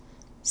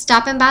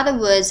Stopping by the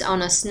Woods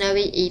on a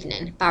Snowy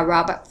Evening by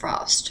Robert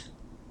Frost.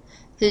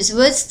 Whose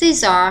woods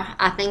these are,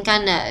 I think I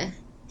know.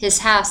 His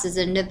house is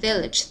in the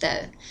village,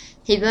 though.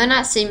 He will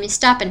not see me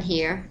stopping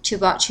here to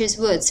watch his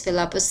woods fill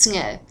up with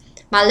snow.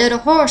 My little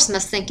horse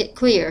must think it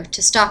queer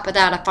to stop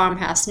without a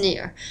farmhouse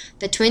near.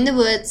 Between the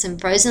woods and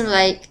frozen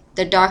lake,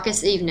 the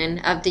darkest evening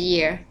of the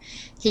year,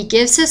 he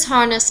gives his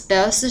harness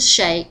bells a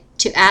shake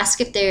to ask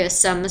if there is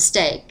some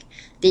mistake.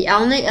 The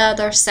only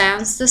other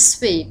sounds the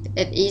sweep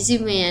of easy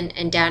wind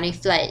and downy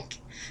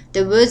flake.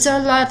 The woods are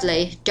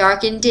lovely,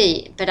 dark and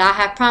deep, but I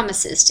have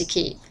promises to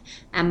keep,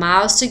 and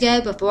miles to go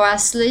before I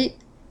sleep,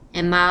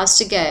 and miles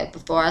to go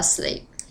before I sleep.